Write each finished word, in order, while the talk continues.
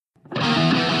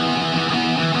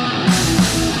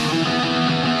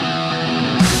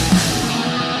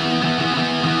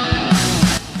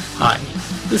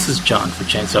This is John for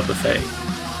Chainsaw Buffet.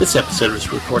 This episode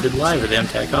was recorded live at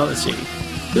MTAC Odyssey.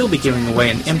 We'll be giving away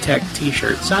an MTAC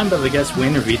t-shirt signed by the guests we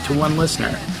interviewed to one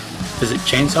listener. Visit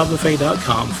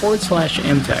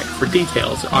chainsawbuffet.com/MTAC for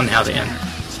details on how to enter.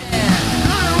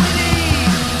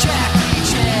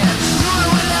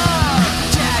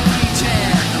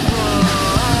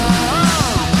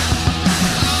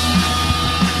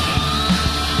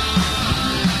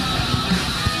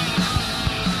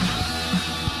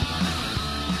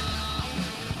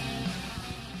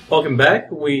 Welcome back.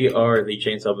 We are the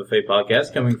Chainsaw Buffet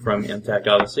podcast coming from MTAC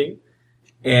Odyssey.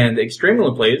 And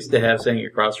extremely pleased to have sitting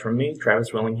across from me,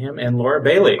 Travis Willingham and Laura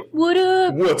Bailey. What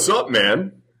up? What's up,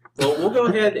 man? Well, we'll go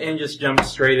ahead and just jump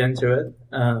straight into it.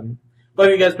 What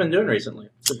have you guys been doing recently?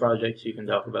 Some projects you can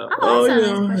talk about.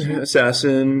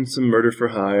 Assassin, some murder for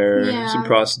hire, some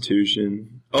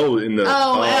prostitution. You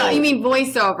mean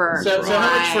voiceover? So how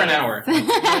much for an hour?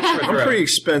 I'm pretty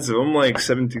expensive. I'm like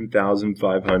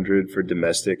 $17,500 for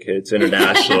domestic hits.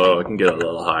 International, I can get a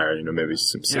little higher. Maybe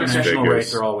some six figures. International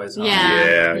rates are always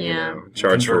high. Yeah.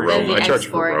 Charge for roaming. I charge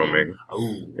for export. roaming.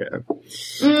 Oh, Yeah.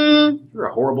 you're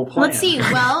a horrible plan. Let's see.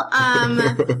 Well,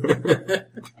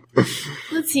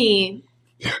 let's see.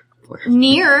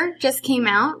 Nier just came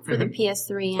out for the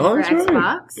PS3 and for that's Xbox,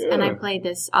 right. Yeah. and I played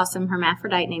this awesome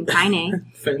hermaphrodite named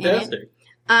Kaine. Fantastic.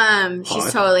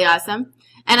 She's totally awesome.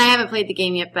 And I haven't played the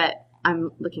game yet, but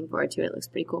I'm looking forward to it. It looks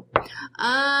pretty cool.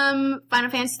 Final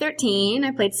Fantasy 13,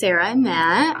 I played Sarah in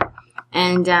that.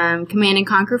 And Command &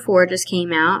 Conquer 4 just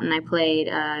came out, and I played,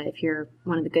 if you're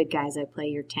one of the good guys, I play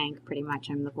your tank pretty much.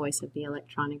 I'm the voice of the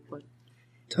electronic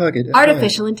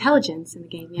artificial intelligence in the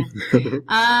game, yeah.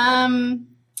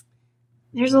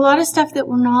 There's a lot of stuff that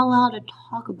we're not allowed to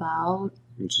talk about.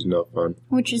 Which is no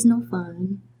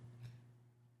fun.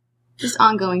 Just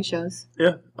ongoing shows.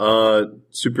 Yeah.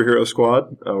 Superhero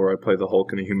Squad, where I play the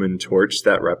Hulk and the Human Torch.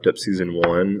 That wrapped up season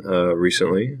 1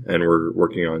 recently, and we're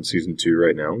working on season 2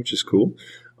 right now, which is cool.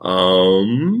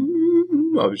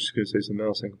 I was just going to say something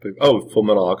else. Full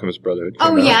Metal Alchemist Brotherhood.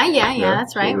 Yeah,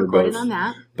 that's right. We're Recording on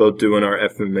that. Both doing our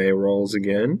FMA roles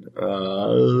again. What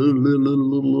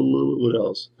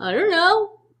else? I don't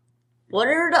know. What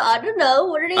are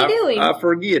they doing? I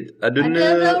forget. I don't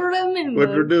remember what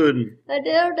we're doing. I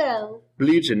don't know.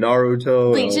 Bleach and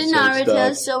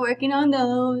Naruto. Still working on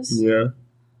those. Yeah.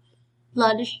 A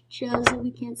lot of shows that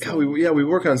we can't see. God, we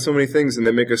work on so many things, and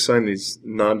they make us sign these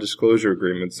non-disclosure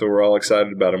agreements, so we're all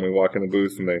excited about them. We walk in the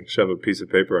booth, and they shove a piece of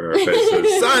paper in our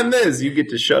faces. Sign this! You get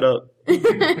to shut up. I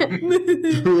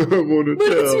want to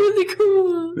tell. It's really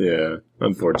cool. Yeah,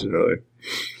 unfortunately.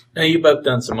 Now, you've both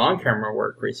done some on-camera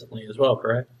work recently as well,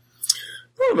 correct?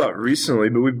 Not about recently,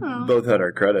 but we both had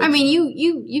our credits. I mean,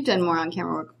 you've done more on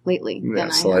camera work lately than I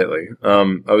have. Slightly.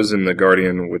 I was in The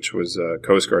Guardian, which was a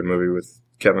Coast Guard movie with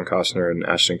Kevin Costner and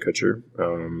Ashton Kutcher.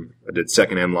 I did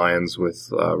Secondhand Lions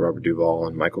with Robert Duvall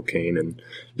and Michael Caine and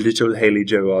little Haley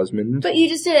Joel Osment. But you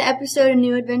just did an episode of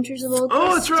New Adventures of Old Christine.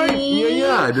 Oh, that's right.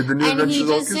 Yeah. I did the New Adventures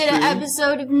of Old Christine. And he just did an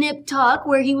episode of Nip Tuck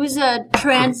where he was a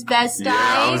transvestite,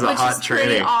 I was a which hot is pretty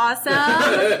trainee. awesome.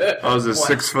 I was a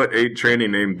 6'8" trainee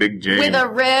named Big James. With a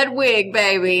red wig,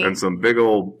 baby. And some big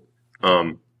old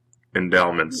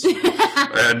endowments.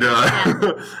 And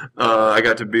I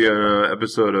got to be in an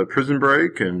episode of Prison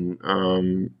Break and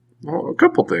a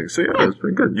couple things. So yeah, it's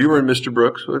pretty good. You were in Mr.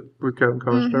 Brooks with Kevin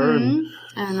Costner.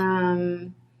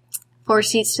 And Four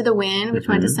Seats to the Wind, which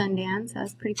went to Sundance. That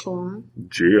was pretty cool.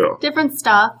 Geo. Different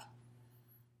stuff.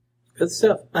 Good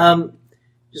stuff.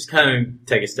 Just kind of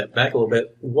take a step back a little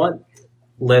bit. What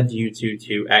led you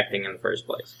to acting in the first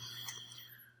place?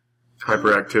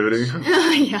 Hyperactivity.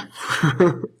 Yeah.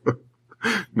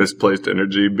 Misplaced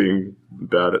energy, being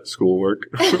bad at schoolwork.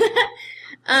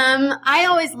 I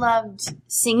always loved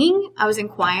singing. I was in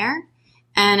choir,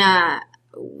 and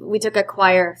we took a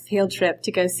choir field trip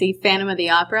to go see Phantom of the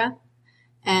Opera.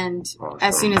 And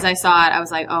as soon as I saw it, I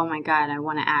was like, "Oh my god, I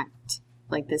want to act!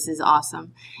 Like this is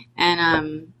awesome!"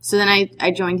 And so then I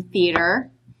joined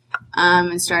theater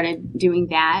and started doing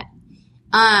that.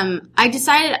 When I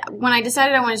decided I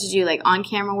wanted to do like on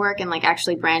camera work and like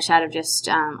actually branch out of just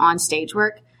on stage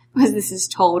work, because this is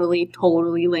totally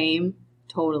lame.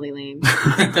 Totally lame.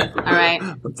 All right.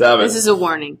 Let's have it. This is a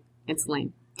warning. It's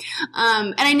lame.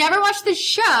 And I never watched the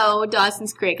show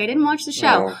Dawson's Creek. I didn't watch the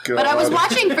show, but I was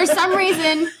watching for some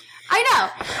reason. I know.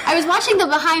 I was watching the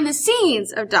behind the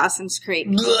scenes of Dawson's Creek.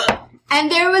 And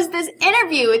there was this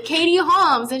interview with Katie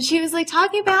Holmes, and she was like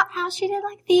talking about how she did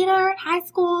like theater in high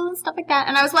school and stuff like that.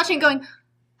 And I was watching going, oh my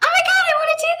god, I want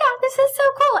to do that. This is so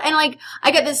cool. And like,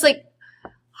 I got this like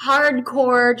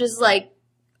hardcore, just like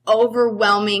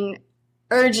overwhelming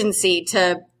urgency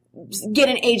to get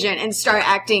an agent and start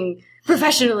acting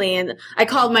professionally. And I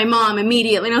called my mom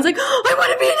immediately and I was like, oh, I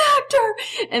want to be an actor.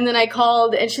 And then I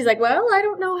called and she's like, well, I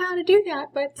don't know how to do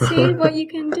that, but see what you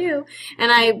can do.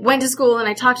 And I went to school and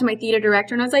I talked to my theater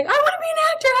director and I was like, I want to be an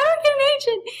actor. How do I get an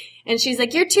agent? And she's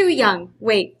like, you're too young.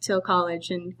 Wait till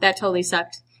college. And that totally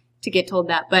sucked to get told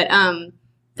that. But,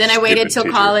 then I waited till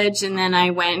college and then I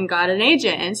went and got an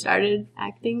agent and started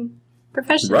acting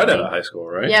professionally. Right out of high school,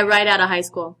 right? Yeah, right out of high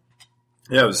school.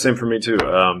 Yeah, it was the same for me too.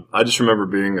 I just remember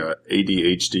being an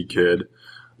ADHD kid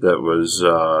that was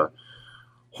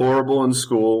horrible in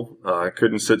school. I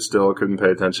couldn't sit still, couldn't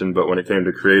pay attention. But when it came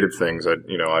to creative things,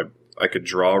 I could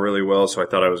draw really well, so I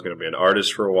thought I was going to be an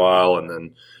artist for a while. And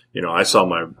then, I saw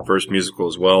my first musical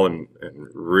as well, and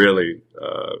really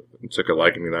took a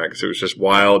liking to that because it was just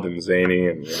wild and zany,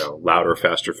 and louder,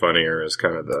 faster, funnier is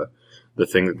kind of the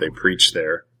thing that they preach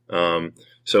there.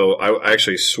 So I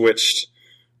actually switched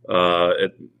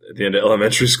at the end of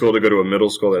elementary school to go to a middle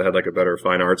school that had like a better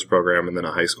fine arts program, and then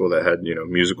a high school that had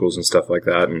musicals and stuff like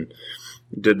that, and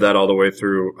did that all the way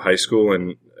through high school,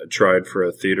 and tried for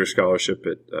a theater scholarship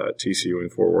at TCU in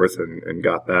Fort Worth and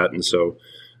got that. And so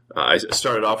I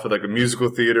started off with like a musical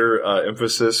theater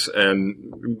emphasis,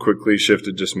 and quickly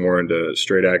shifted just more into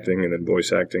straight acting and then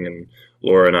voice acting. And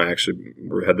Laura and I actually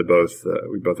had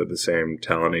we both had the same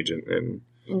talent agent in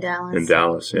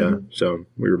Dallas, yeah. Mm-hmm. So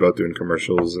we were both doing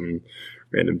commercials and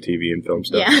random TV and film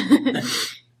stuff. Yeah.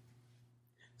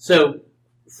 So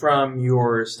from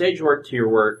your stage work to your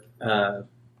work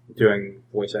doing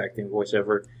voice acting,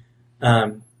 voiceover,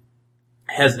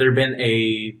 has there been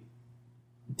a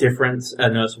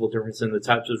noticeable difference in the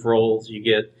types of roles you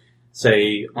get,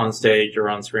 say, on stage or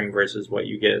on screen versus what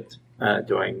you get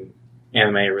doing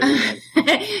anime or anything?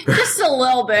 Just a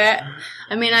little bit.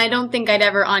 I mean, I don't think I'd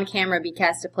ever on camera be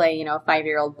cast to play, a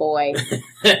 5-year-old boy.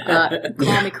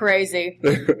 Call me crazy.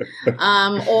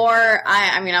 Or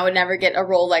I would never get a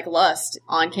role like Lust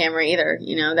on camera either.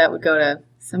 That would go to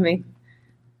somebody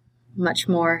much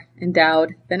more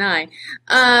endowed than I.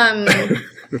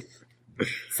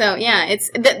 So yeah,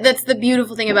 that's the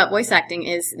beautiful thing about voice acting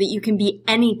is that you can be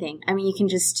anything. I mean,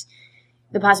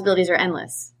 the possibilities are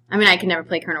endless. I mean, I can never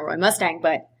play Colonel Roy Mustang,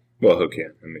 but well, who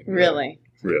can? I mean, really.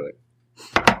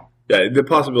 Yeah, the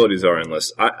possibilities are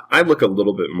endless. I look a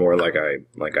little bit more like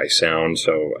I sound,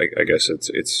 so I guess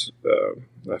it's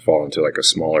I fall into like a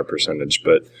smaller percentage,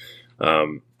 but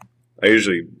I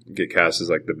usually get cast as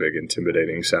like the big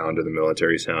intimidating sound or the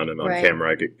military sound, and on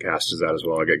camera I get cast as that as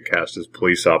well. I get cast as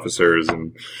police officers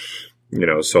and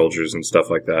soldiers and stuff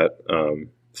like that.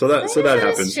 So that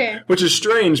happens, which is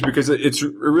strange because it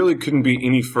really couldn't be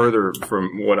any further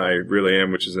from what I really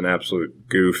am, which is an absolute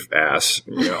goof ass.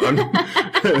 I'm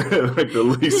like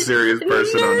the least serious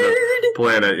person on the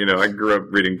planet. I grew up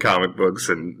reading comic books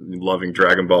and loving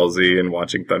Dragon Ball Z and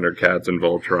watching Thundercats and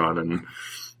Voltron, and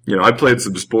I played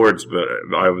some sports,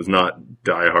 but I was not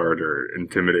diehard or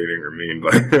intimidating or mean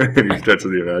by any stretch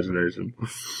of the imagination.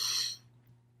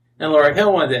 And Laura, I kind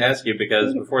of wanted to ask you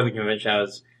because before the convention I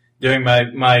was doing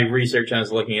my research and I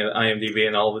was looking at IMDb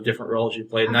and all the different roles you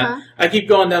played. And I keep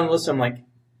going down the list. I'm like,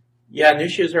 yeah, I knew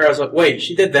she was her. I was like, wait,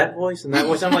 she did that voice and that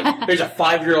voice. I'm like, there's a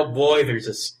 5-year-old boy. There's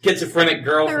a schizophrenic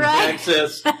girl from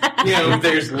Texas.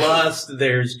 There's Lust.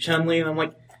 There's Chun-Li. And I'm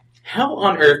like, how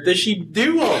on earth does she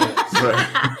do all this?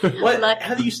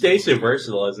 How do you stay so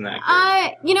versatile as an actor?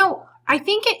 I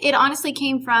think it honestly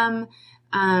came from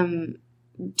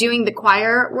doing the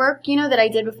choir work, that I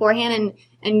did beforehand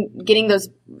and getting those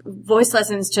voice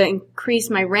lessons to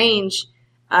increase my range.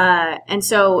 And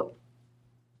so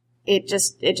it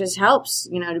just helps,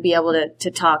 to be able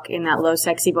to talk in that low,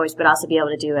 sexy voice, but also be able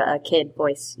to do a kid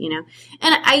voice,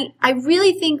 And I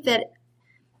really think that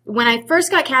when I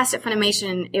first got cast at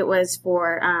Funimation, it was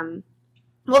for,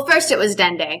 first it was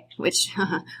Dende, which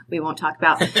we won't talk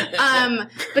about.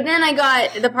 But then I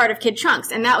got the part of Kid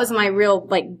Trunks, and that was my real,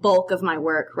 bulk of my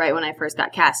work right when I first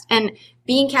got cast. And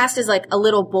being cast as, a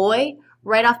little boy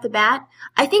right off the bat,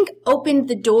 I think opened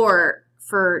the door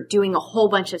for doing a whole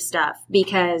bunch of stuff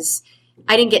because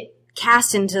I didn't get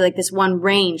cast into, this one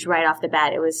range right off the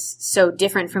bat. It was so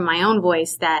different from my own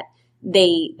voice that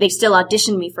they still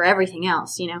auditioned me for everything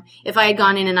else, If I had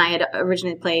gone in and I had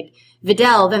originally played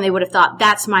Videl, then they would have thought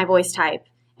that's my voice type,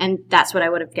 and that's what I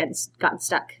would have gotten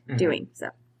stuck doing. So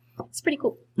it's pretty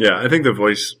cool. Yeah, I think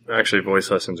voice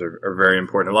lessons are very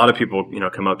important. A lot of people,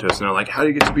 come up to us and they're like, how do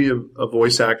you get to be a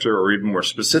voice actor? Or even more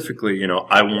specifically,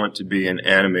 I want to be an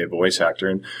anime voice actor.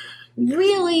 And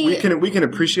really, we can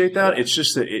appreciate that. It's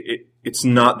just that it's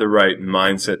not the right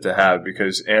mindset to have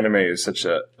because anime is such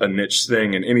a niche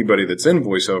thing, and anybody that's in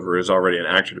voiceover is already an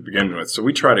actor to begin with. So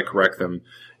we try to correct them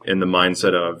in the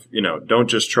mindset of, don't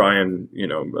just try and,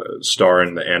 star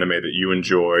in the anime that you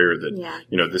enjoy or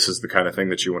that, this is the kind of thing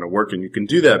that you want to work in. You can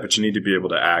do that, but you need to be able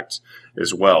to act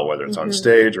as well, whether it's on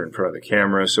stage or in front of the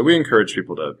camera. So we encourage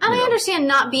people to. And I understand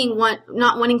not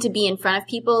wanting to be in front of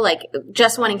people, like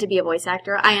just wanting to be a voice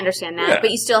actor. I understand that,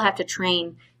 but you still have to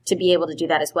train to be able to do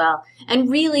that as well. And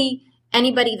really,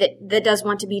 anybody that does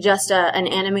want to be just an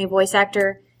anime voice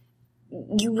actor,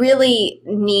 you really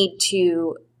need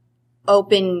to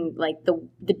open like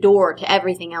the door to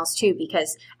everything else too,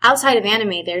 because outside of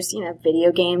anime, there's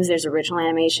video games, there's original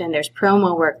animation, there's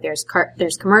promo work, there's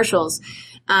commercials,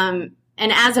 and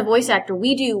as a voice actor,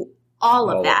 we do all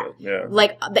of that.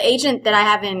 Like the agent that I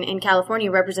have in California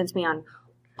represents me on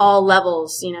all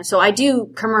levels, so I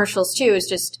do commercials too. It's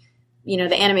just the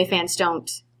anime fans don't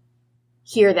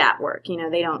hear that work.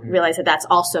 They don't realize that that's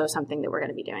also something that we're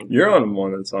going to be doing. You're on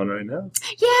one that's on right now.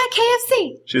 Yeah,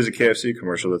 KFC. She has a KFC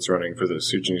commercial that's running for the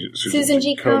Susan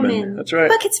G. Komen. That's right.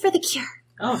 Buckets for the Cure.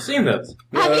 Oh, I've seen those.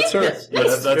 Yeah, that's her. Yes.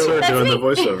 That's her doing the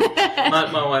voiceover.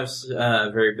 My wife's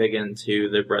very big into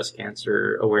the breast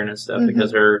cancer awareness stuff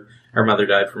because her mother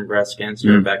died from breast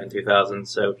cancer back in 2000,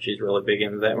 so she's really big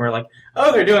into that. And we're like,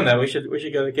 oh, they're doing that. We should go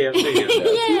to KFC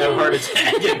and have a heart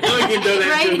attack. And we can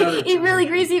donate to another. Eat really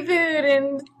greasy food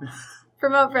and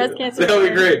promote breast cancer. That'll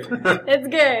be great. It's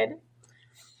good.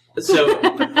 So,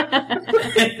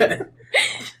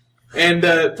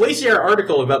 and please share our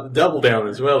article about the Double Down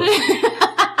as well.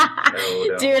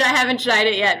 Dude, I haven't tried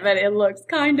it yet, but it looks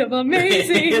kind of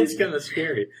amazing. It's kind of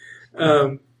scary.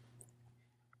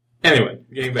 Anyway,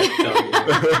 getting back to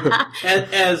Double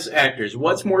as actors,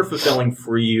 what's more fulfilling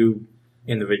for you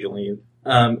individually?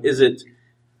 Is it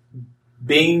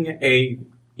being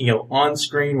on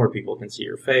screen where people can see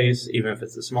your face, even if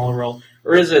it's a smaller role,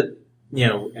 or is it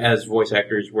as voice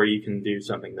actors where you can do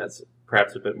something that's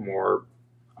perhaps a bit more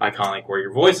iconic, where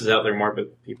your voice is out there more,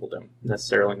 but people don't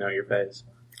necessarily know your face?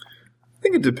 I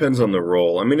think it depends on the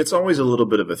role. I mean, it's always a little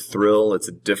bit of a thrill. It's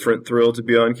a different thrill to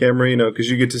be on camera,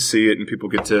 because you get to see it and people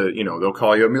get to, they'll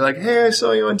call you and be like, hey, I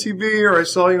saw you on TV or I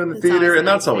saw you in the theater. And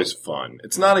that's always fun.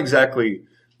 It's not exactly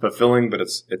fulfilling, but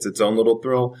it's its own little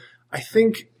thrill. I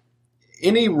think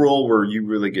any role where you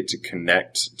really get to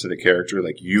connect to the character,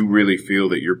 like you really feel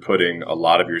that you're putting a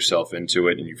lot of yourself into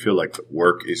it and you feel like the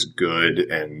work is good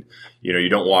and, you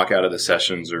don't walk out of the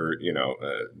sessions or,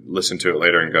 listen to it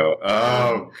later and go,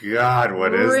 oh God,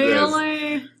 what is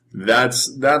this?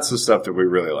 That's the stuff that we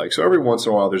really like. So every once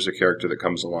in a while there's a character that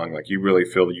comes along, like you really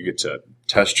feel that you get to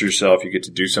test yourself, you get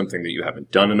to do something that you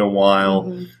haven't done in a while.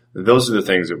 Mm-hmm. Those are the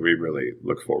things that we really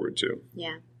look forward to.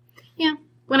 Yeah. Yeah.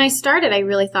 When I started, I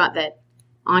really thought that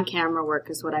on-camera work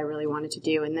is what I really wanted to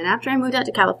do. And then after I moved out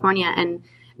to California, and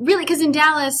really, because in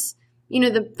Dallas,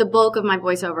 the bulk of my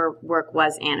voiceover work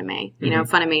was anime.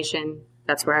 Funimation,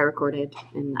 that's where I recorded,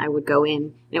 and I would go in.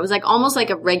 And it was almost like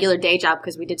a regular day job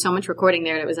because we did so much recording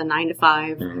there. It was a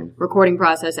 9-to-5 recording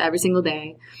process every single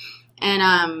day. And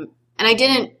I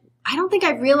don't think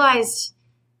I realized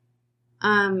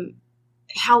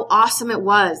how awesome it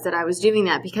was that I was doing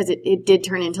that, because it did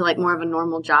turn into more of a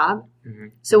normal job. Mm-hmm.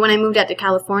 So when I moved out to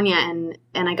California and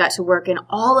I got to work in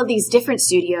all of these different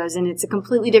studios, and it's a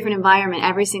completely different environment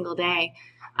every single day,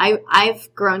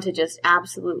 I've grown to just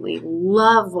absolutely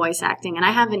love voice acting. And I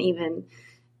haven't even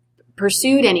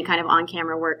pursued any kind of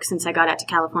on-camera work since I got out to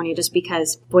California, just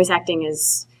because voice acting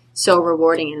is so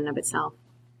rewarding in and of itself.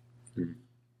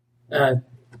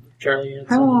 Charlie?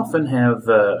 How often have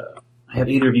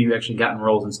either of you actually gotten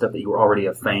roles and stuff that you were already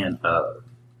a fan of?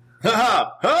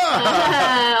 Oh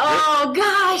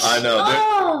gosh! I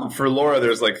know. For Laura,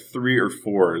 there's 3 or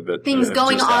 4 that things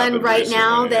going on right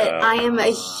now that I am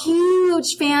a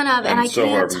huge fan of, and I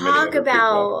can't talk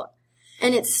about.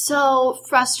 And it's so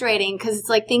frustrating because it's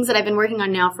things that I've been working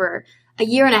on now for a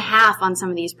year and a half on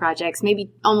some of these projects, maybe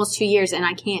almost 2 years, and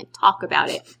I can't talk about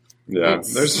it. Yeah,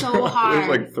 there's so hard.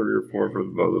 There's 3 or 4 for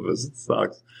both of us. It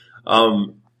sucks.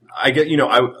 I get,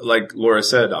 like Laura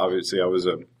said, obviously I was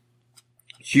a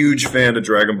huge fan of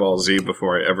Dragon Ball Z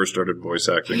before I ever started voice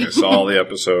acting. I saw all the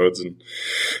episodes, and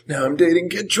now I'm dating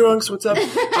Kid Trunks. What's up?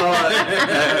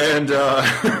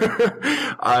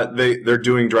 They're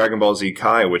doing Dragon Ball Z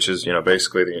Kai, which is,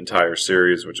 basically the entire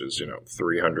series, which is,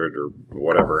 300 or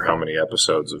whatever, how many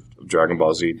episodes of Dragon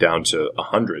Ball Z down to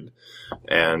 100.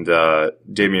 And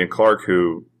Damian Clark,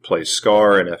 who plays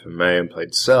Scar in FMA and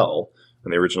played Cell in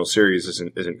the original series,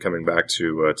 isn't coming back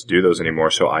to do those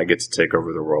anymore. So I get to take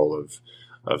over the role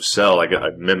of Cell. I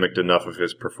mimicked enough of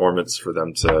his performance for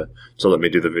them to let me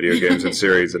do the video games and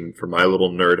series. And for my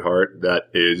little nerd heart, that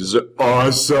is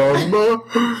awesome.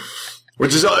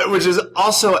 Which is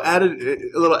also a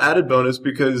little added bonus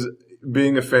because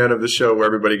being a fan of the show where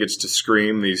everybody gets to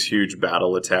scream these huge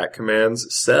battle attack commands,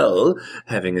 Cell,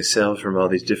 having a cell from all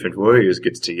these different warriors,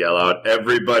 gets to yell out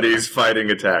everybody's fighting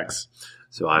attacks.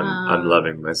 So I'm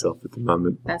loving myself at the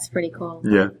moment. That's pretty cool.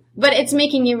 Yeah. But it's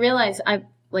making you realize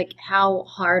how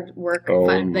hard work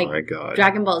my God.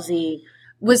 Dragon Ball Z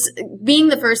was being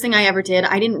the first thing I ever did.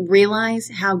 I didn't realize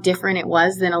how different it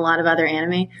was than a lot of other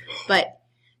anime, but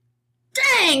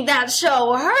dang, that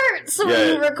show hurts when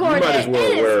you record you might as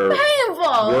well it. wear It's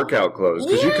painful. workout clothes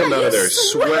because you come out of there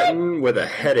sweating with a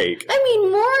headache. I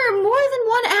mean, more than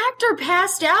one actor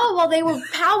passed out while they were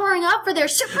powering up for their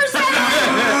Super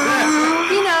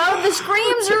Saiyan. You know, the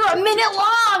screams are a minute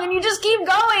long, and you just keep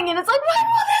going, and it's like, when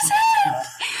will this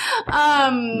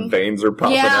end? Veins are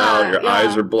popping out, your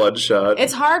eyes are bloodshot.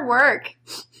 It's hard work,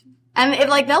 and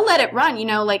they'll let it run. You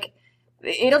know,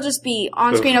 it'll just be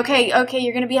on screen. Okay,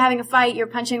 you're going to be having a fight. You're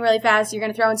punching really fast. You're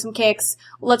going to throw in some kicks.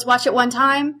 Let's watch it one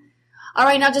time. All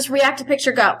right, now just react to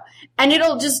picture, go. And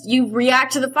it'll just, you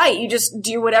react to the fight. You just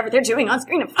do whatever they're doing on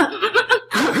screen. And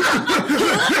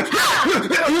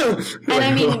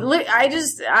I mean, look,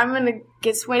 I'm going to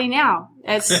get sweaty now.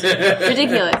 It's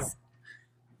ridiculous.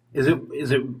 Is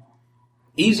it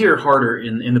easier or harder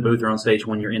in the booth or on stage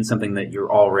when you're in something that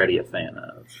you're already a fan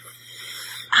of?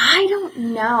 I don't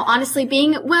know. Honestly,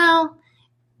 being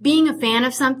a fan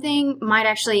of something might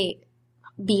actually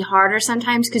be harder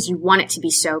sometimes because you want it to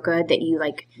be so good that you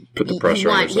put the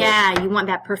pressure on yourself. Yeah, you want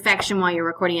that perfection while you're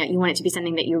recording it. You want it to be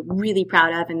something that you're really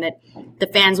proud of and that the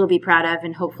fans will be proud of,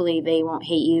 and hopefully they won't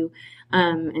hate you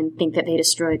and think that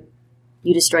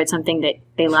you destroyed something that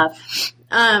they love.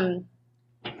 And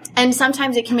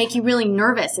sometimes it can make you really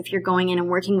nervous if you're going in and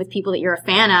working with people that you're a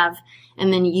fan of,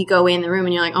 and then you go in the room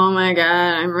and you're like, oh my God,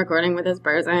 I'm recording with this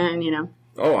person, you know.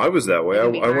 Oh, I was that way. I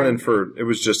went in for, it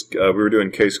was just, we were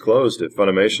doing Case Closed at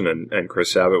Funimation, and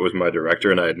Chris Sabat was my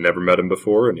director, and I had never met him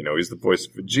before, and, he's the voice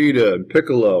of Vegeta and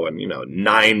Piccolo and,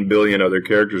 9 billion other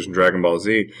characters in Dragon Ball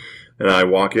Z. And I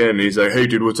walk in, and he's like, hey,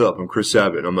 dude, what's up? I'm Chris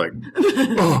Sabat. And I'm like,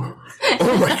 oh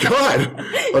my God.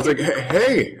 I was like,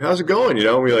 hey, how's it going?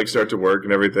 We start to work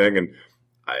and everything, and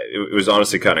it was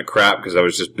honestly kind of crap because I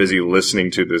was just busy listening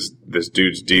to this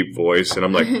dude's deep voice, and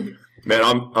I'm like, man,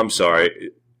 I'm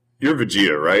sorry. You're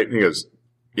Vegeta, right? And he goes,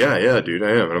 yeah, dude, I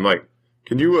am. And I'm like,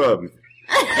 can you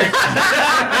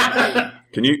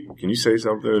say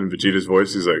something in Vegeta's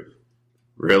voice? He's like,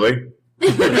 really?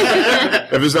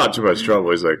 If it's not too much trouble,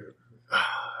 he's like,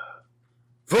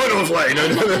 Final Flight. I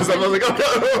was like,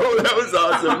 oh, that was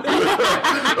awesome.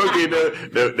 Okay,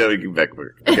 now we get back to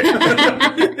work.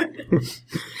 Okay.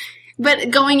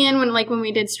 But going in when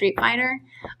we did Street Fighter,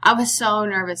 I was so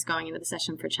nervous going into the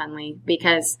session for Chun-Li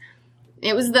because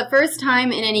it was the first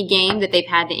time in any game that they've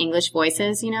had the English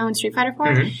voices, in Street Fighter 4.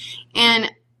 Mm-hmm.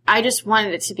 And I just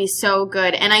wanted it to be so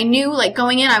good. And I knew,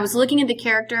 going in, I was looking at the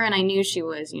character and I knew she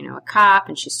was, a cop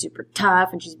and she's super tough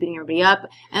and she's beating everybody up.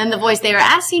 And then the voice they were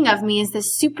asking of me is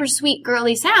this super sweet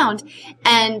girly sound.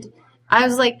 And I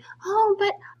was like, oh,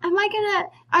 but are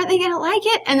they gonna like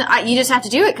it? And you just have to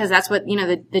do it because that's what,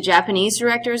 the Japanese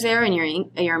director is there and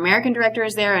your American director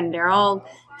is there and they're all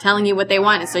telling you what they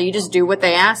want. And so you just do what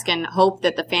they ask and hope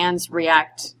that the fans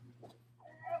react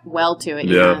well to it,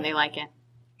 and they like it.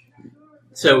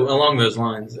 So along those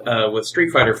lines, with Street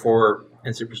Fighter 4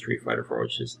 and Super Street Fighter 4,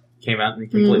 which just came out and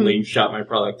completely shot my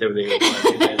productivity.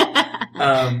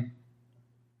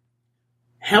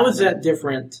 How is that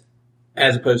different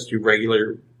as opposed to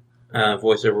regular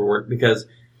voiceover work? Because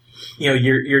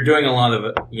you're doing a lot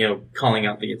of calling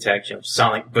out the attacks,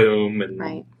 Sonic Boom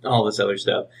and all this other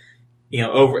stuff.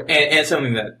 Over and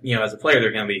something that as a player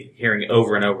they're going to be hearing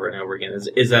over and over and over again.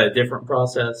 Is that a different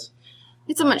process?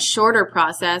 It's a much shorter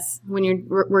process when you're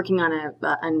working on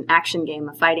an action game,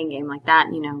 a fighting game like that.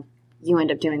 You end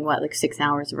up doing 6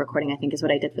 hours of recording, I think is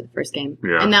what I did for the first game.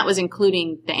 Yeah. And that was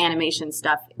including the animation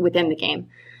stuff within the game.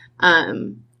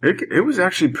 It was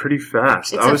actually pretty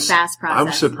fast. It's a fast process. I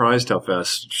was surprised how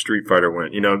fast Street Fighter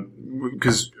went,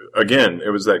 because again,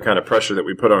 it was that kind of pressure that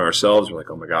we put on ourselves. We're like,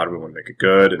 oh my God, we want to make it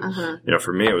good. And,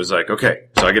 for me, it was like, okay,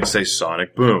 so I get to say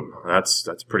Sonic Boom. That's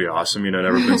pretty awesome.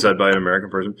 Never been said by an American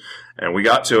person. And we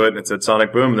got to it and it said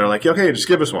Sonic Boom. And they're like, okay, just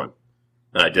give us one.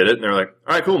 And I did it. And they're like,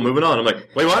 all right, cool, moving on. I'm like,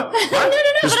 wait, what? What? No,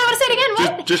 but I want to say it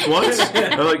again. What? Just once?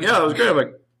 And they're like, yeah, that was great. I'm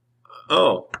like,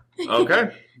 oh, okay.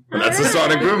 And that's the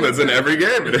Sonic Boom that's in every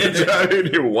game. I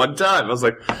did one time. I was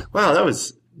like, wow, that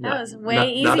was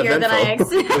way easier than I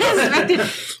expected.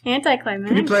 Anticlimactic.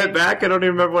 Can you play it back? I don't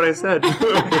even remember what I said.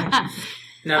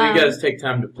 Now, do you guys take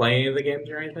time to play any of the games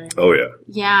or anything? Oh yeah.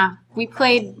 Yeah, we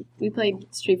played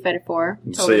Street Fighter 4.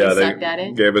 Totally So yeah, sucked they at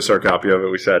it. gave us our copy of it.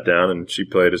 We sat down and she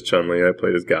played as Chun-Li, I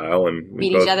played as Guile, and we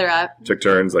Beat both each other up. took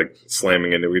turns like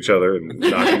slamming into each other and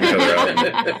knocking each other out.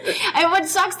 And what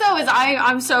sucks though is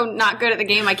I'm so not good at the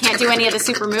game. I can't do any of the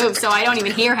super moves, so I don't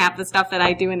even hear half the stuff that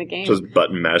I do in the game. Just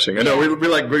button mashing. I know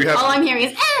we have. All I'm hearing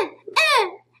is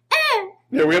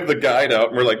Yeah, we have the guide out,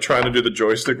 and we're like trying to do the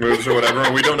joystick moves or whatever,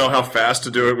 and we don't know how fast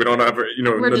to do it. We don't have,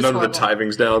 We're just none of the horrible.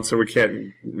 timing's down, so we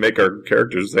can't make our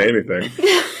characters say anything.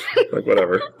 Like,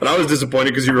 whatever. And I was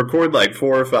disappointed because you record like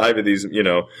 4 or 5 of these,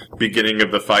 beginning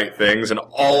of the fight things, and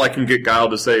all I can get Guile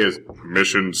to say is,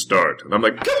 mission start. And I'm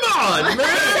like, come on, man!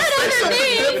 Say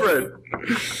something different!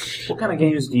 What kind of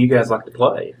games do you guys like to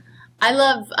play? I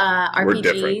love We're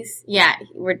different. RPGs. Yeah,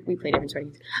 we play different sort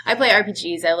of games. I play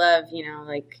RPGs. I love,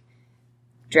 like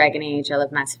Dragon Age. I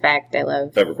love Mass Effect. I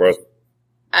love. EverQuest.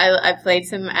 I played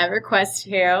some EverQuest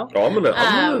too. Oh,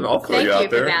 I'll throw thank you out you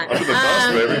for there. that. I'm the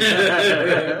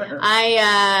boss, baby.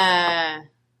 I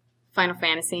Final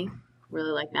Fantasy.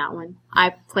 Really like that one.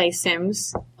 I play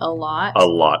Sims a lot. A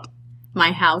lot.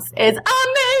 My house is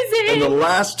amazing. In the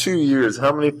last 2 years,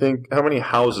 how many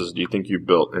houses do you think you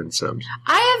built in Sims?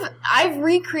 I've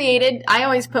recreated. I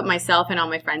always put myself and all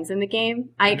my friends in the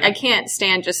game. I can't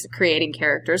stand just creating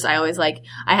characters. I always I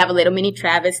have a little mini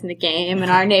Travis in the game,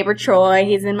 and our neighbor Troy,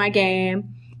 he's in my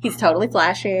game. He's totally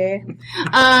flashy.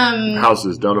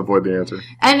 Houses, don't avoid the answer.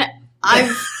 And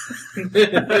I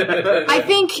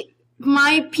think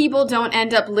my people don't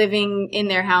end up living in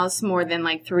their house more than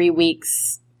 3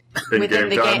 weeks. Within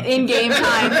the game, in game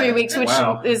time, 3 weeks, which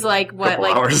is Couple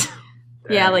hours.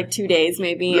 2 days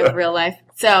maybe of real life.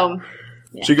 So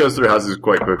yeah. She goes through houses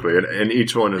quite quickly, and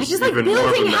each one is I just even more of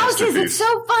a building houses. masterpiece. It's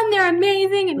so fun. They're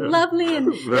amazing and lovely,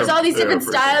 and there's all these different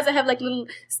pretty styles. I have little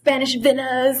Spanish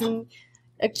villas and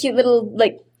a cute little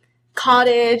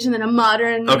cottage, and then a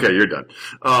modern. Okay, you're done.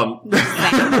 I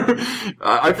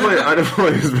don't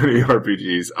play as many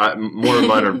RPGs. More of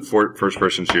mine are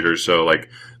first-person shooters. So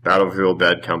Battlefield,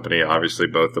 Bad Company, obviously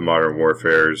both the Modern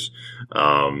Warfares,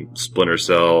 Splinter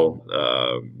Cell.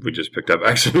 We just picked up.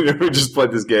 Actually, we just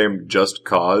played this game, Just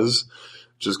Cause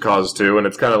 2, and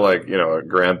it's kind of like a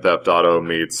Grand Theft Auto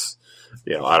meets.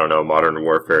 I don't know, Modern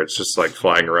Warfare. It's just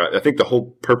flying around. I think the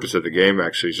whole purpose of the game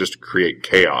actually is just to create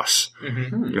chaos.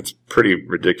 Mm-hmm. It's pretty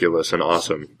ridiculous and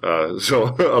awesome.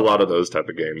 So a lot of those type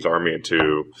of games, Army of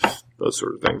Two, those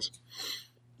sort of things.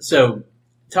 So,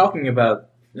 talking about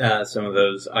some of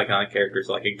those iconic characters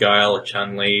like a Guile, a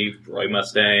Chun-Li, Roy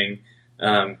Mustang,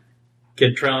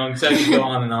 Kid Trunks, I could go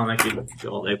on and on. I could go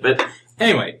all day. But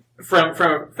anyway, from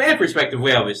a fan perspective,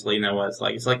 we obviously know what it's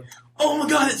like. It's like, oh my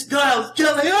god, it's Guile, it's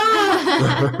Chun-Li,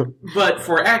 ah! But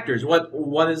for actors,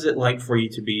 what is it like for you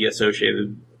to be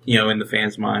associated, in the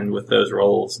fans' mind with those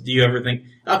roles? Do you ever think,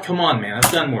 oh, come on, man,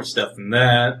 I've done more stuff than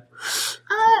that?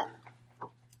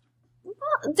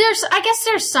 I guess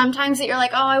there's sometimes that you're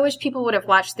like, oh, I wish people would have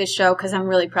watched this show because I'm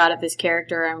really proud of this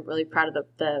character. I'm really proud of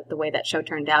the way that show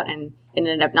turned out, and it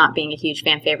ended up not being a huge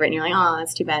fan favorite. And you're like, oh,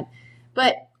 that's too bad.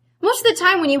 But most of the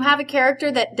time when you have a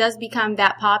character that does become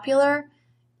that popular,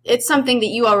 it's something that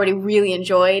you already really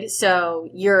enjoyed, so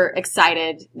you're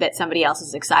excited that somebody else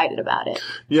is excited about it.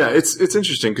 Yeah, it's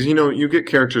interesting because you get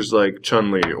characters like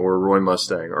Chun-Li or Roy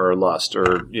Mustang or Lust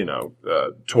or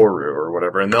Toru or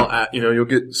whatever, and they'll you'll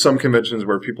get some conventions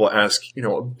where people ask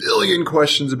a billion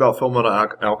questions about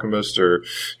Fullmetal Alchemist or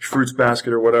Fruits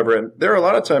Basket or whatever, and there are a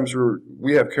lot of times where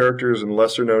we have characters in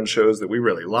lesser known shows that we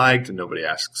really liked and nobody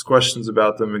asks questions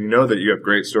about them, and that you have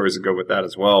great stories that go with that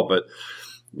as well, but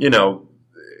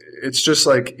it's just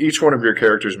each one of your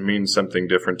characters means something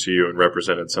different to you and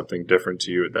represented something different to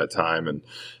you at that time. And,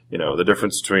 the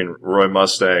difference between Roy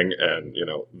Mustang and,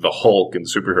 the Hulk and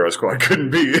Superhero Squad couldn't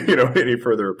be, any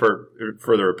further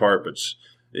apart. But,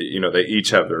 they each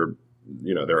have their,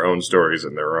 their own stories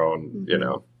and their own,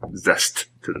 zest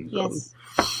to themselves.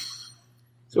 Yes.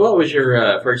 So what was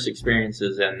your first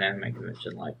experiences at an anime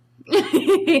convention like?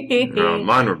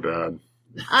 Mine were bad.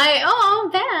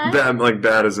 Bad.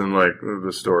 Bad as in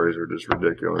the stories are just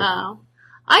ridiculous. Oh.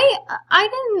 I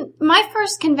didn't, my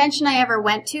first convention I ever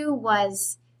went to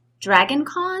was Dragon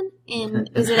Con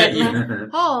was it Atlanta?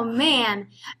 Oh man.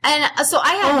 And so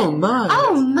I had Oh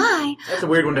my. That's a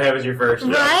weird one to have as your first.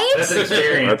 Right? That's an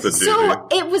experience. That's a So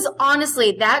it was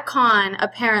honestly, that con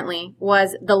apparently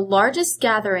was the largest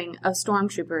gathering of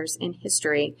stormtroopers in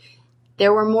history.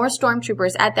 There were more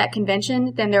stormtroopers at that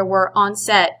convention than there were on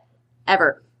set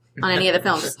ever on any of the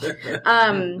films.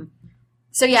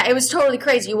 So yeah, it was totally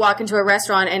crazy. You walk into a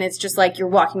restaurant and it's just like you're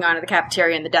walking onto the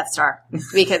cafeteria in the Death Star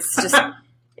because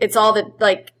it's all the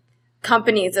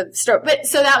companies of store. But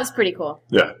so that was pretty cool.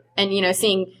 Yeah. And,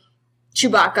 seeing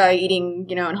Chewbacca eating,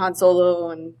 and Han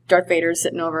Solo and Darth Vader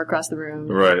sitting over across the room.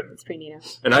 Right. It's pretty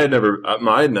neat. And I had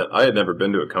never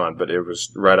been to a con, but it was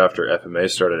right after FMA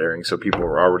started airing, so people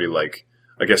were already like,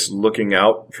 I guess, looking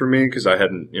out for me because I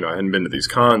hadn't been to these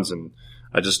cons, and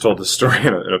I just told this story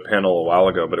in a panel a while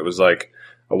ago, but it was like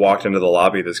I walked into the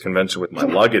lobby of this convention with my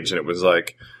luggage, and it was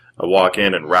like I walk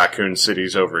in and Raccoon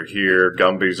City's over here,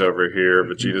 Gumby's over here,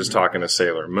 Vegeta's talking to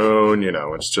Sailor Moon,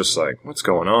 it's just like, what's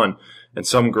going on? And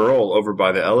some girl over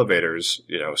by the elevators,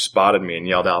 spotted me and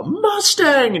yelled out,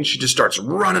 Mustang! And she just starts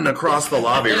running across the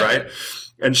lobby, right?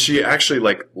 And she actually,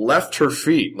 left her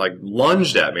feet,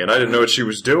 lunged at me. And I didn't know what she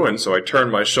was doing, so I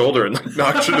turned my shoulder and,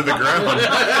 knocked her to the ground.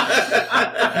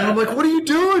 And I'm like, what are you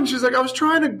doing? She's like, I was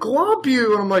trying to glomp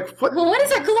you. And I'm like, what? Well, what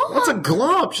is a glomp? What's a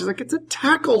glomp? She's like, it's a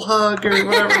tackle hug or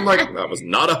whatever. I'm like, that was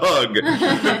not a hug.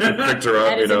 Picked her up,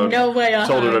 that is no way a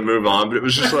told hug. her to move on. But it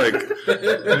was just like,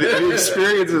 the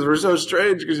experiences were so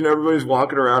strange because, everybody's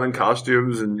walking around in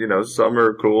costumes and, some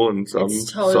are cool and some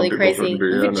totally people crazy.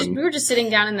 shouldn't be. We were just sitting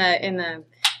down in the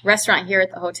restaurant here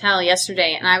at the hotel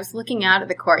yesterday, and I was looking out at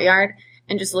the courtyard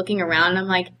and just looking around, and I'm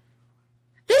like,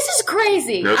 this is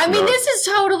crazy. That's This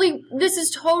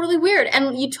is totally weird.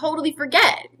 And you totally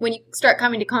forget when you start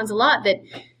coming to cons a lot that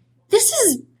this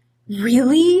is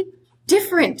really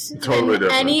different Totally than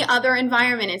different. any other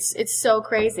environment. It's so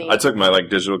crazy. I took my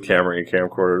digital camera and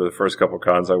camcorder to the first couple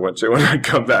cons I went to, and I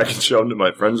come back and show them to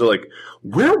my friends. They're like,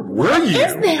 "Where were you?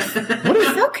 What is this? What is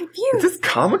I'm so Is confused. this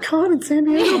Comic-Con in San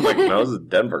Diego?" I'm like, "No, this is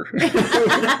Denver."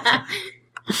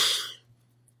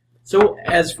 So,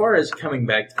 as far as coming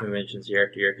back to conventions year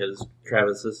after year, because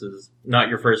Travis, this is not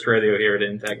your first rodeo here at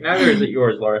Intech. Neither is it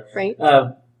yours, Laura. Right.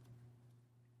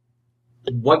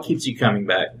 What keeps you coming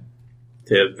back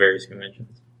to various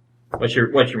conventions? What's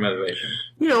your motivation?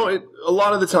 A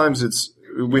lot of the times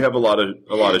we have a lot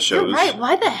of shows. You're right.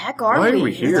 Why the heck are we? Why are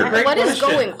we here? What is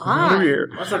going Why are we on? here?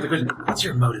 What's not the question? What's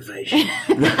your motivation?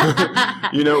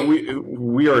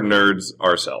 We are nerds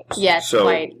ourselves. Yes, so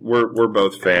quite. we're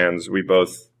both fans. We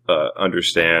both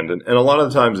understand, and a lot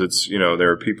of the times it's there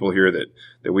are people here that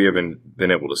we haven't been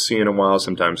able to see in a while.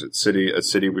 Sometimes it's a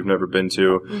city we've never been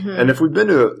to, and if we've been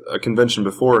to a convention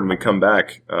before and we come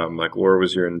back, like Laura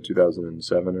was here in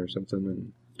 2007 or something,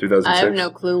 in 2006. I have no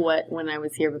clue when I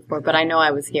was here before, but I know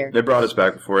I was here. They brought us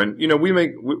back before, and we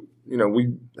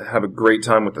have a great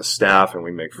time with the staff, and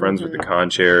we make friends with the con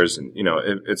chairs, and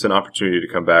it's an opportunity to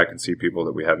come back and see people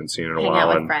that we haven't seen in a Hang while. out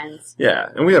with and friends. yeah,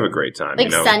 and we have a great time.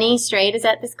 Sunny Straight is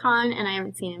at this con, and I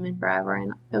haven't seen him in forever,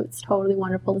 and it's totally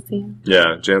wonderful to see him.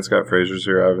 Yeah, Jan Scott Fraser's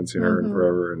here. I haven't seen her in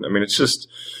forever, and it's just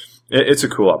it's a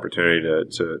cool opportunity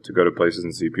to go to places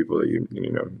and see people that you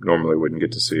normally wouldn't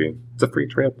get to see. It's a free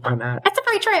trip. Why not? That's a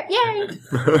free trip! Yay!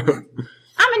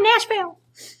 I'm in Nashville.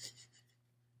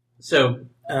 So,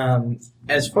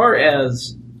 as far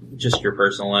as just your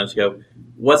personal lives go,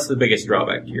 what's the biggest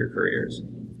drawback to your careers?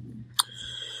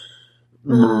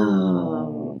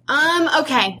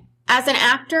 Okay. As an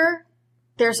actor,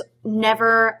 there's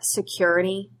never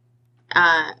security.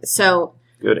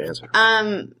 Good answer.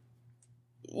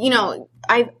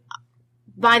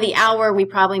 By the hour, we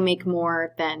probably make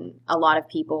more than a lot of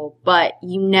people, but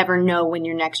you never know when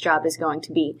your next job is going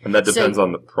to be. And that depends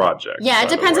on the project. Yeah, it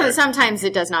depends on sometimes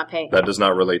it does not pay. That does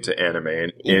not relate to anime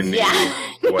in any way. Yeah,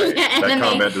 that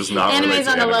comment does not relate anime's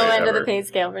to on the anime low end ever. of the pay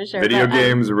scale for sure. Video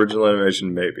games, original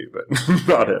animation, maybe, but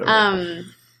not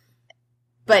anime.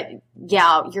 But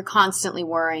yeah, you're constantly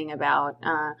worrying about,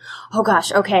 oh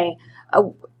gosh, okay.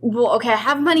 I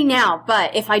have money now,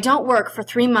 but if I don't work for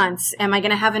 3 months, am I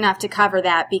going to have enough to cover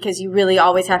that? Because you really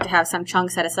always have to have some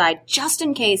chunk set aside just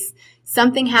in case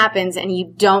something happens and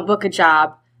you don't book a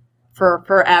job for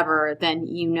forever, then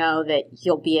you know that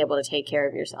you'll be able to take care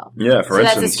of yourself. Yeah, for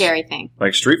instance. That's a scary thing.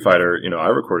 Like Street Fighter, I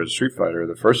recorded Street Fighter,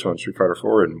 the first one, Street Fighter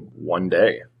 4, in one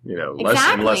day.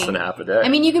 Less than half a day. I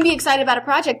mean, you can be excited about a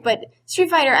project, but Street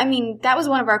Fighter, that was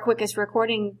one of our quickest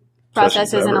recording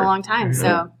processes in a long time,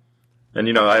 so...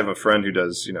 And, I have a friend who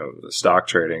does, stock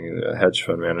trading, a hedge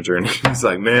fund manager, and he's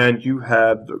like, man, you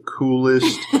have the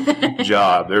coolest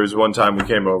job. There was one time we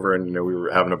came over and, we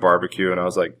were having a barbecue, and I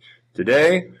was like,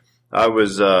 today I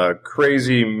was a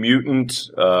crazy mutant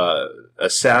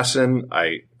assassin.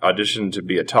 I auditioned to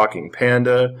be a talking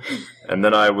panda, and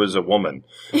then I was a woman,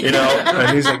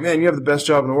 And he's like, man, you have the best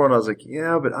job in the world. And I was like,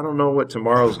 yeah, but I don't know what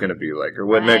tomorrow's going to be like or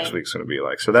what next week's going to be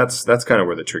like. So that's kind of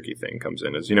where the tricky thing comes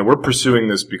in is, we're pursuing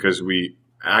this because we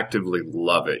actively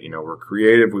love it. We're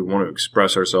creative. We want to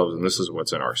express ourselves, and this is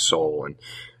what's in our soul. And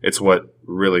it's what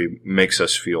really makes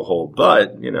us feel whole.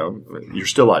 But, you're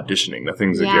still auditioning.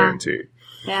 Nothing's a guarantee.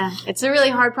 Yeah, it's a really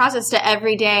hard process to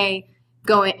every day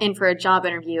go in for a job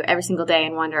interview every single day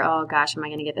and wonder, oh gosh, am I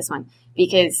going to get this one?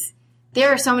 Because there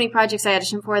are so many projects I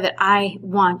audition for that I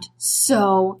want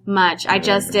so much. I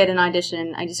just did an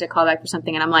audition. I just did a callback for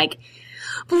something, and I'm like,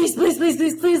 please, please, please,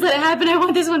 please, please let it happen. I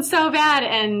want this one so bad.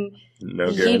 And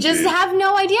you just have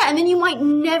no idea. And then you might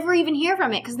never even hear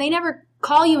from it because they never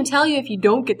call you and tell you if you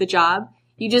don't get the job.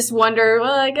 You just wonder,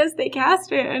 well, I guess they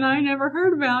cast it, and I never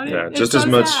heard about it. Yeah, it's just so as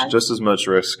sad. much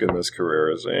risk in this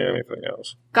career as anything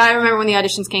else. God, I remember when the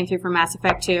auditions came through for Mass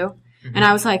Effect 2, and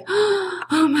I was like,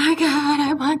 oh my God,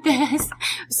 I want this.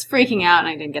 I was freaking out, and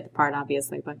I didn't get the part,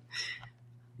 obviously, but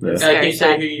Yeah. it's Can very you say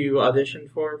sad. who you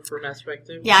auditioned for Mass Effect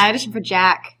 2? Yeah, I auditioned for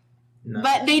Jack. No.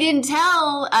 But they didn't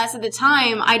tell us at the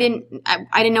time. I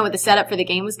didn't know what the setup for the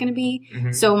game was going to be.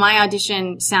 Mhm. So my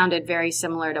audition sounded very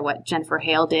similar to what Jennifer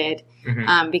Hale did,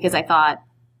 Mhm. because I thought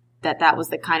that was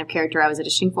the kind of character I was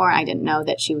auditioning for. I didn't know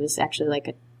that she was actually like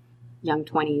a young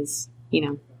 20s,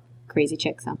 crazy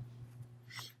chick. So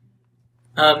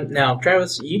Now,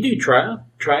 Travis, you do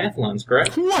triathlons,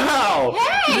 correct? Wow!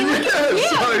 Hey,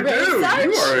 Yes, yeah, I do. You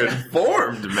research. are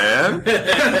informed, man.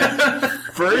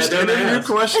 First Yeah, don't interview ask.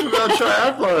 question about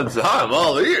triathlons. I'm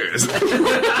all ears.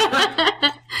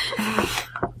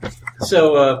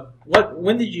 So,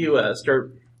 when did you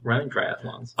start running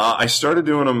triathlons? I started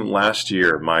doing them last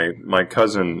year. My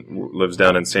cousin lives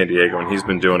down in San Diego, and he's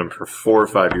been doing them for 4 or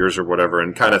 5 years or whatever,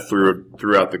 and kind of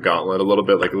threw out the gauntlet a little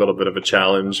bit, like a little bit of a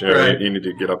challenge. Right. You need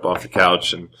to get up off the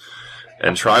couch and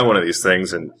try one of these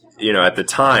things. And at the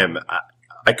time,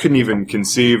 I couldn't even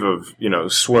conceive of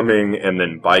swimming and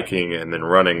then biking and then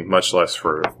running, much less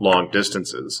for long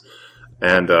distances.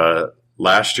 And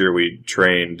last year we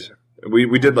trained.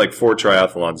 We did like 4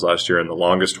 triathlons last year, and the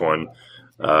longest one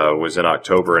was in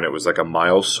October, and it was like a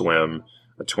mile swim,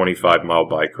 a 25-mile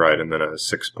bike ride, and then a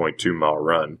 6.2-mile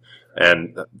run.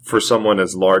 And for someone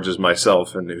as large as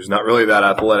myself and who's not really that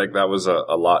athletic, that was a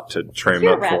lot to train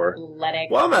you're up for. athletic,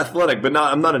 Well, I'm athletic, but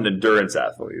I'm not an endurance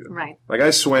athlete either. right? Like I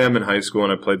swam in high school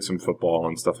and I played some football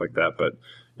and stuff like that, but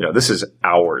this is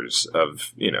hours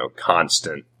of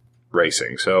constant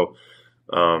racing. So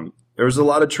there was a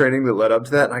lot of training that led up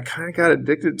to that, and I kind of got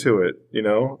addicted to it.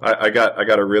 I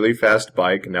got a really fast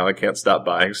bike, and now I can't stop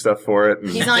buying stuff for it. And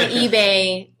He's on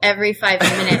eBay every 5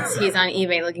 minutes. He's on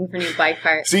eBay looking for new bike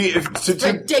parts. see,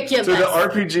 Ridiculous. to the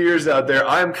RPGers out there,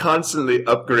 I am constantly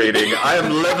upgrading. I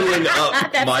am leveling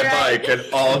up That's my right. bike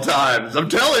at all times. I'm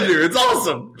telling you, it's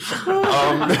awesome.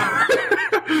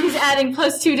 He's adding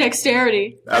 +2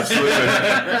 dexterity.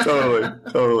 Absolutely.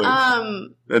 Totally.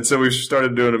 And so we've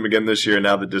started doing them again this year.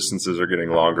 Now the distances are getting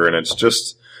longer, and it's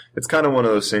kind of one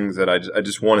of those things that I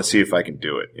just want to see if I can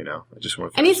do it. I just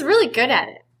want to. And he's really good at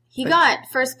it. He got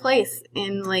first place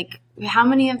in how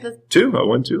many of the? 2. I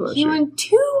won 2 last He year. won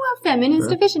 2 of them in his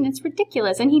division. It's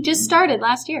ridiculous, and he just started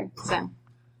last year, so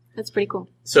that's pretty cool.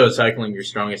 So, is cycling your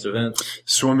strongest event?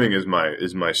 Swimming is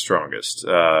my strongest.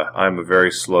 I'm a very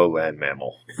slow land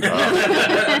mammal.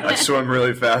 I swim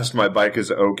really fast. My bike is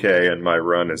okay, and my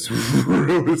run is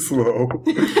really slow.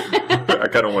 I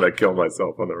kind of want to kill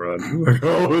myself on the run. Like,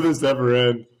 will this never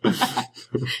end?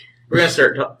 We're gonna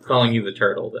start calling you the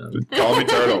turtle then. Call me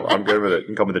turtle. I'm good with it. You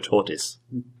can call me the tortoise.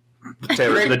 The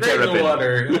Great in the terrapin.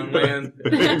 water, on land.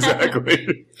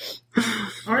 Exactly.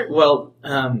 All right. Well,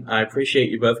 I appreciate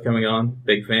you both coming on.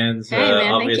 Big fans, Hey, man, thank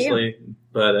you. obviously,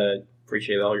 but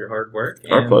appreciate all your hard work.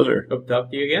 Our and pleasure. Hope to talk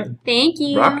to you again. Thank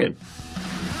you. Rockin'.